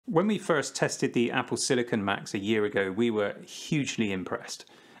When we first tested the Apple Silicon Macs a year ago, we were hugely impressed.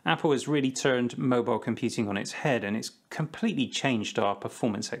 Apple has really turned mobile computing on its head, and it's completely changed our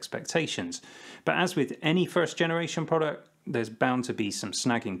performance expectations. But as with any first generation product, there's bound to be some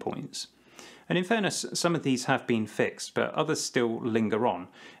snagging points. And in fairness, some of these have been fixed, but others still linger on.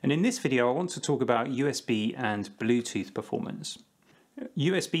 And in this video, I want to talk about USB and Bluetooth performance.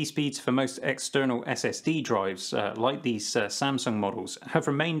 USB speeds for most external SSD drives, like these Samsung models, have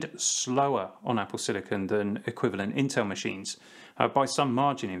remained slower on Apple Silicon than equivalent Intel machines, by some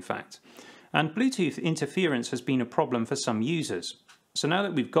margin in fact. And Bluetooth interference has been a problem for some users. So now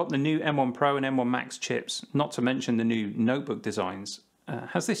that we've got the new M1 Pro and M1 Max chips, not to mention the new notebook designs,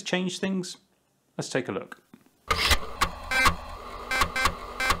 has this changed things? Let's take a look.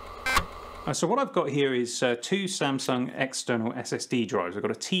 So what I've got here is two Samsung external SSD drives. I've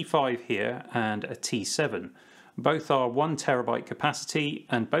got a T5 here and a T7. Both are 1 terabyte capacity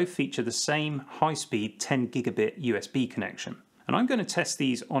and both feature the same high-speed 10 gigabit USB connection. And I'm going to test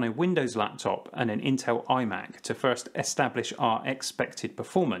these on a Windows laptop and an Intel iMac to first establish our expected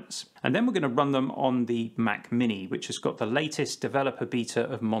performance. And then we're going to run them on the Mac Mini, which has got the latest developer beta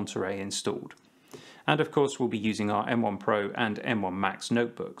of Monterey installed. And of course we'll be using our M1 Pro and M1 Max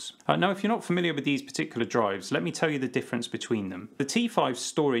notebooks. Now if you're not familiar with these particular drives, let me tell you the difference between them. The T5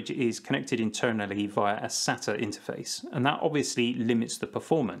 storage is connected internally via a SATA interface, and that obviously limits the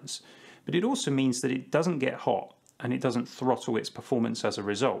performance. But it also means that it doesn't get hot and it doesn't throttle its performance as a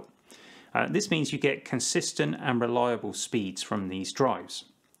result. This means you get consistent and reliable speeds from these drives.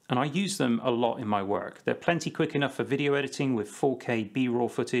 And I use them a lot in my work. They're plenty quick enough for video editing with 4K B-roll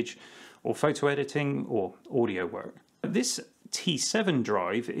footage, or photo editing, or audio work. This T7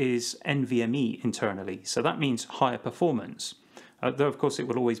 drive is NVMe internally, so that means higher performance, though of course it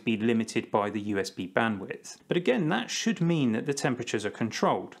will always be limited by the USB bandwidth. But again, that should mean that the temperatures are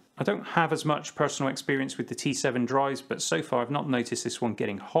controlled. I don't have as much personal experience with the T7 drives, but so far I've not noticed this one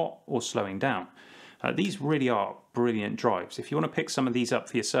getting hot or slowing down. These really are brilliant drives. If you want to pick some of these up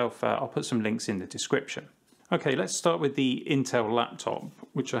for yourself, I'll put some links in the description. Okay, let's start with the Intel laptop,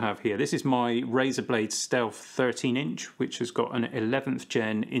 which I have here. This is my Razer Blade Stealth 13-inch, which has got an 11th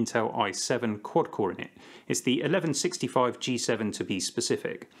gen Intel i7 quad-core in it. It's the 1165 G7 to be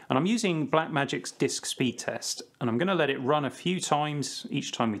specific. And I'm using Blackmagic's disk speed test, and I'm going to let it run a few times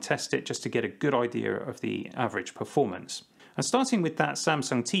each time we test it, just to get a good idea of the average performance. And starting with that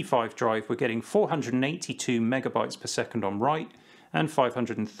Samsung T5 drive, we're getting 482 megabytes per second on write and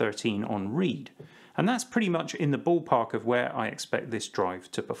 513 on read. And that's pretty much in the ballpark of where I expect this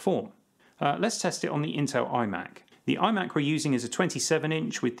drive to perform. Let's test it on the Intel iMac. The iMac we're using is a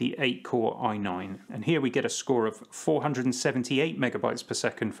 27-inch with the 8-core i9, and here we get a score of 478 megabytes per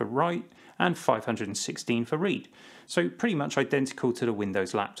second for write and 516 for read. So pretty much identical to the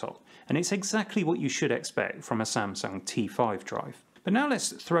Windows laptop, and it's exactly what you should expect from a Samsung T5 drive. But now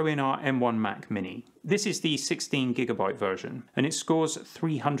let's throw in our M1 Mac Mini. This is the 16 gigabyte version, and it scores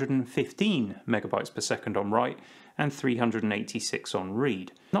 315 megabytes per second on write and 386 on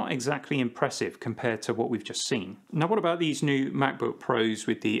read. Not exactly impressive compared to what we've just seen. Now what about these new MacBook Pros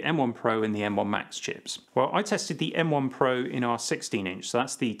with the M1 Pro and the M1 Max chips? Well, I tested the M1 Pro in our 16-inch, so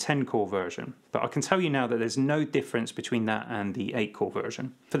that's the 10-core version. But I can tell you now that there's no difference between that and the 8-core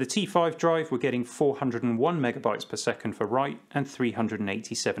version. For the T5 drive, we're getting 401 megabytes per second for write and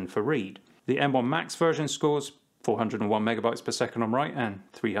 387 for read. The M1 Max version scores 401 megabytes per second on write and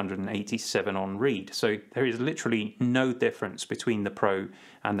 387 on read. So there is literally no difference between the Pro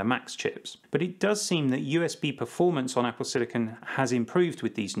and the Max chips. But it does seem that USB performance on Apple Silicon has improved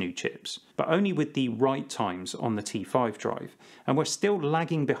with these new chips, but only with the write times on the T5 drive. And we're still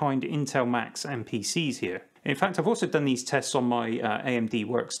lagging behind Intel Macs and PCs here. In fact, I've also done these tests on my AMD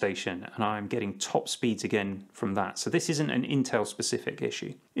workstation, and I'm getting top speeds again from that. So this isn't an Intel specific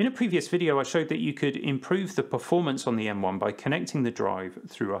issue. In a previous video, I showed that you could improve the performance on the M1 by connecting the drive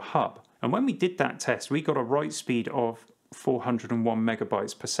through a hub. And when we did that test, we got a write speed of 401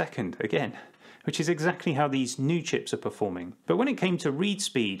 megabytes per second again, which is exactly how these new chips are performing. But when it came to read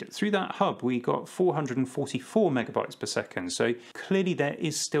speed, through that hub we got 444 megabytes per second, so clearly there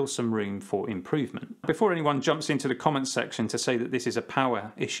is still some room for improvement. Before anyone jumps into the comments section to say that this is a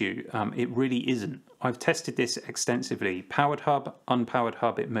power issue, it really isn't. I've tested this extensively. Powered hub, unpowered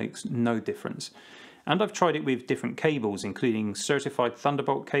hub, it makes no difference. And I've tried it with different cables, including certified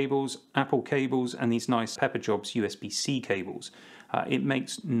Thunderbolt cables, Apple cables, and these nice Pepperjobs USB-C cables. It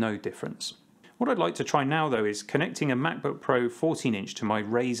makes no difference. What I'd like to try now though is connecting a MacBook Pro 14-inch to my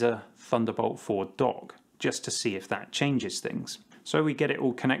Razer Thunderbolt 4 dock, just to see if that changes things. So we get it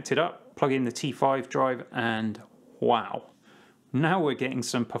all connected up, plug in the T5 drive, and wow, Now we're getting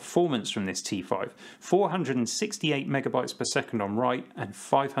some performance from this T5, 468 megabytes per second on write and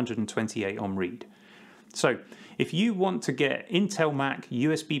 528 on read. So if you want to get Intel Mac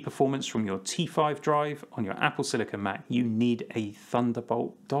USB performance from your T5 drive on your Apple Silicon Mac, you need a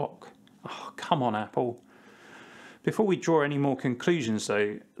Thunderbolt dock. Oh, come on, Apple. Before we draw any more conclusions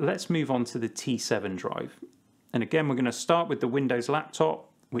though, let's move on to the T7 drive. And again, we're going to start with the Windows laptop,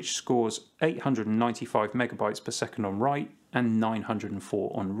 which scores 895 megabytes per second on write and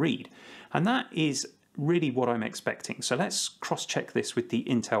 904 on read. And that is really what I'm expecting. So let's cross-check this with the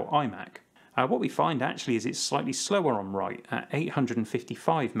Intel iMac. What we find actually is it's slightly slower on write at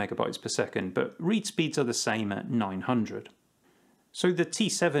 855 megabytes per second, but read speeds are the same at 900. So the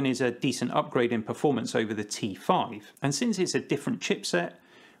T7 is a decent upgrade in performance over the T5, and since it's a different chipset,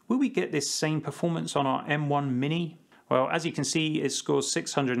 will we get this same performance on our M1 Mini? Well, as you can see, it scores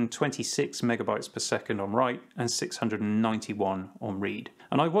 626 megabytes per second on write and 691 on read.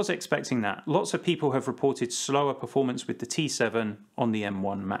 And I was expecting that. Lots of people have reported slower performance with the T7 on the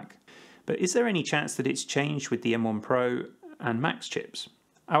M1 Mac. But is there any chance that it's changed with the M1 Pro and Max chips?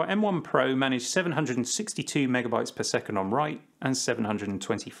 Our M1 Pro managed 762 megabytes per second on write and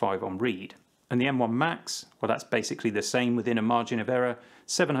 725 on read. And the M1 Max, well, that's basically the same within a margin of error,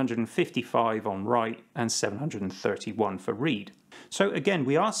 755 on write and 731 for read. So again,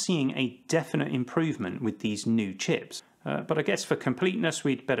 we are seeing a definite improvement with these new chips. But I guess for completeness,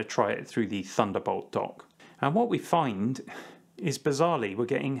 we'd better try it through the Thunderbolt dock. And what we find is bizarrely, we're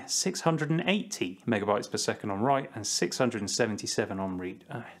getting 680 megabytes per second on write and 677 on read.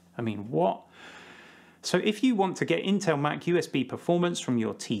 I mean, what? So if you want to get Intel Mac USB performance from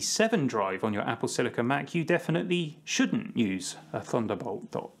your T7 drive on your Apple Silicon Mac, you definitely shouldn't use a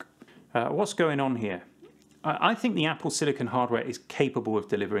Thunderbolt dock. What's going on here? I think the Apple Silicon hardware is capable of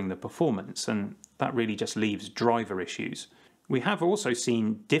delivering the performance, and that really just leaves driver issues. We have also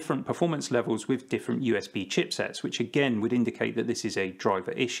seen different performance levels with different USB chipsets, which again would indicate that this is a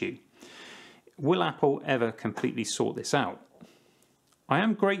driver issue. Will Apple ever completely sort this out? I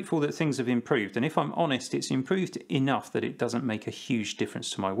am grateful that things have improved, and if I'm honest, it's improved enough that it doesn't make a huge difference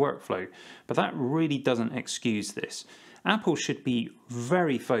to my workflow, but that really doesn't excuse this. Apple should be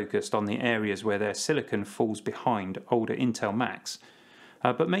very focused on the areas where their silicon falls behind older Intel Macs.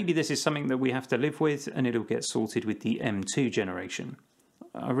 But maybe this is something that we have to live with, and it'll get sorted with the M2 generation.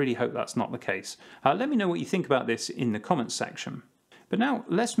 I really hope that's not the case. Let me know what you think about this in the comments section. But now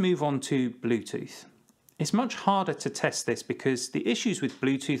let's move on to Bluetooth. It's much harder to test this because the issues with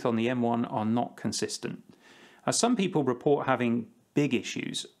Bluetooth on the M1 are not consistent. Some people report having big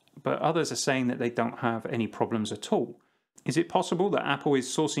issues, but others are saying that they don't have any problems at all. Is it possible that Apple is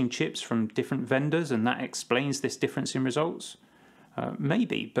sourcing chips from different vendors and that explains this difference in results?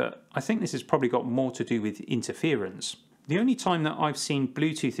 Maybe, but I think this has probably got more to do with interference. The only time that I've seen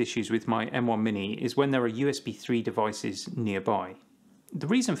Bluetooth issues with my M1 Mini is when there are USB 3 devices nearby. The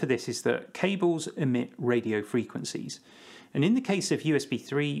reason for this is that cables emit radio frequencies. And in the case of USB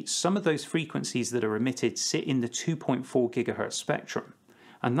 3, some of those frequencies that are emitted sit in the 2.4 GHz spectrum.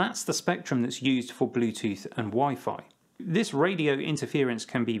 And that's the spectrum that's used for Bluetooth and Wi-Fi. This radio interference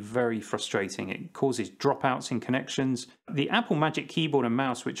can be very frustrating. It causes dropouts in connections. The Apple Magic Keyboard and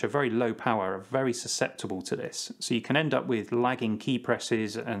mouse, which are very low power, are very susceptible to this. So you can end up with lagging key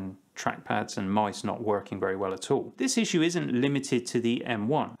presses and trackpads and mice not working very well at all. This issue isn't limited to the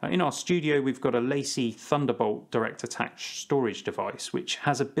M1. In our studio, we've got a Lacy Thunderbolt direct attach storage device, which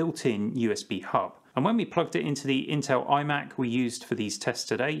has a built-in USB hub. And when we plugged it into the Intel iMac we used for these tests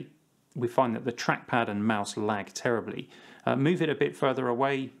today, we find that the trackpad and mouse lag terribly. Move it a bit further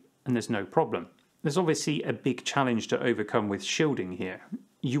away and there's no problem. There's obviously a big challenge to overcome with shielding here.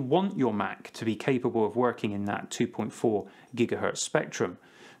 You want your Mac to be capable of working in that 2.4 GHz spectrum,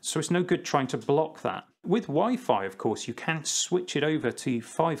 so it's no good trying to block that. With Wi-Fi, of course, you can switch it over to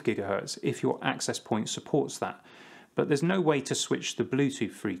 5 GHz if your access point supports that, but there's no way to switch the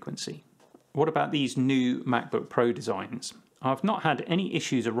Bluetooth frequency. What about these new MacBook Pro designs? I've not had any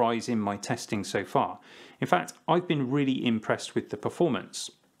issues arise in my testing so far. In fact, I've been really impressed with the performance.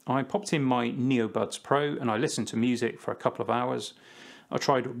 I popped in my NeoBuds Pro and I listened to music for a couple of hours. I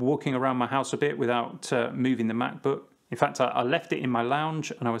tried walking around my house a bit without moving the MacBook. In fact, I left it in my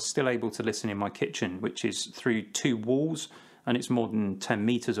lounge and I was still able to listen in my kitchen, which is through 2 walls and it's more than 10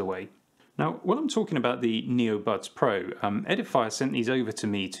 meters away. Now, while I'm talking about the NeoBuds Pro, Edifier sent these over to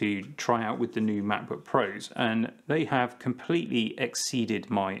me to try out with the new MacBook Pros, and they have completely exceeded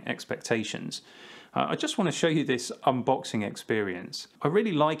my expectations. I just want to show you this unboxing experience. I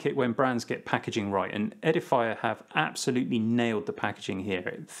really like it when brands get packaging right, and Edifier have absolutely nailed the packaging here.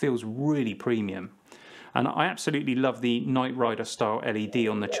 It feels really premium. And I absolutely love the Knight Rider style LED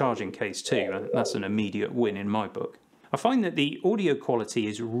on the charging case too, and that's an immediate win in my book. I find that the audio quality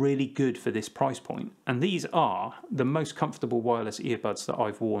is really good for this price point, and these are the most comfortable wireless earbuds that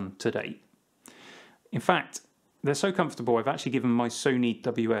I've worn to date. In fact, they're so comfortable I've actually given my Sony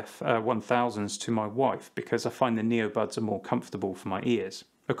WF-1000s to my wife because I find the NeoBuds are more comfortable for my ears.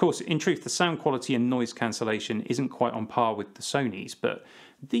 Of course, in truth, the sound quality and noise cancellation isn't quite on par with the Sonys, but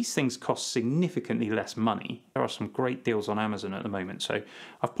these things cost significantly less money. There are some great deals on Amazon at the moment, so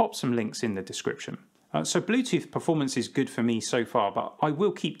I've popped some links in the description. So Bluetooth performance is good for me so far, but I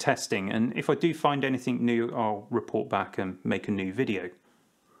will keep testing, and if I do find anything new, I'll report back and make a new video.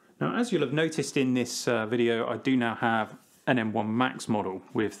 Now, as you'll have noticed in this video, I do now have an M1 Max model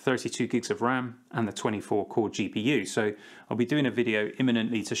with 32 gigs of RAM and the 24-core GPU. So I'll be doing a video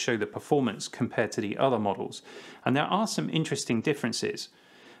imminently to show the performance compared to the other models. And there are some interesting differences.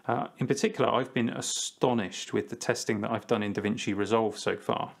 In particular, I've been astonished with the testing that I've done in DaVinci Resolve so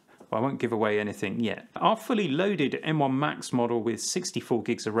far. I won't give away anything yet. Our fully loaded M1 Max model with 64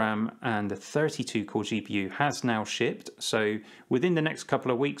 gigs of RAM and the 32-core GPU has now shipped, so within the next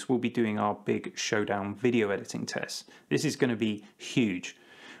couple of weeks we'll be doing our big showdown video editing tests. This is going to be huge.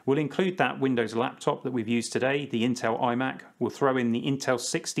 We'll include that Windows laptop that we've used today, the Intel iMac. We'll throw in the Intel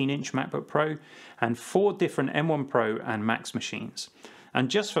 16-inch MacBook Pro and 4 different M1 Pro and Max machines.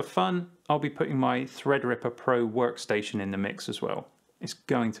 And just for fun, I'll be putting my Threadripper Pro workstation in the mix as well. It's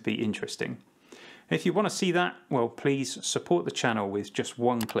going to be interesting. If you want to see that, well, please support the channel with just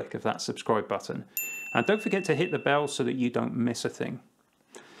one click of that subscribe button. And don't forget to hit the bell so that you don't miss a thing.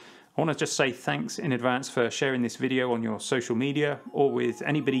 I want to just say thanks in advance for sharing this video on your social media or with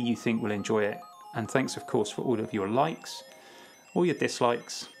anybody you think will enjoy it. And thanks, of course, for all of your likes, all your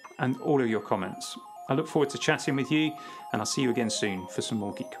dislikes, and all of your comments. I look forward to chatting with you, and I'll see you again soon for some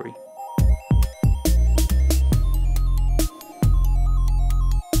more geekery.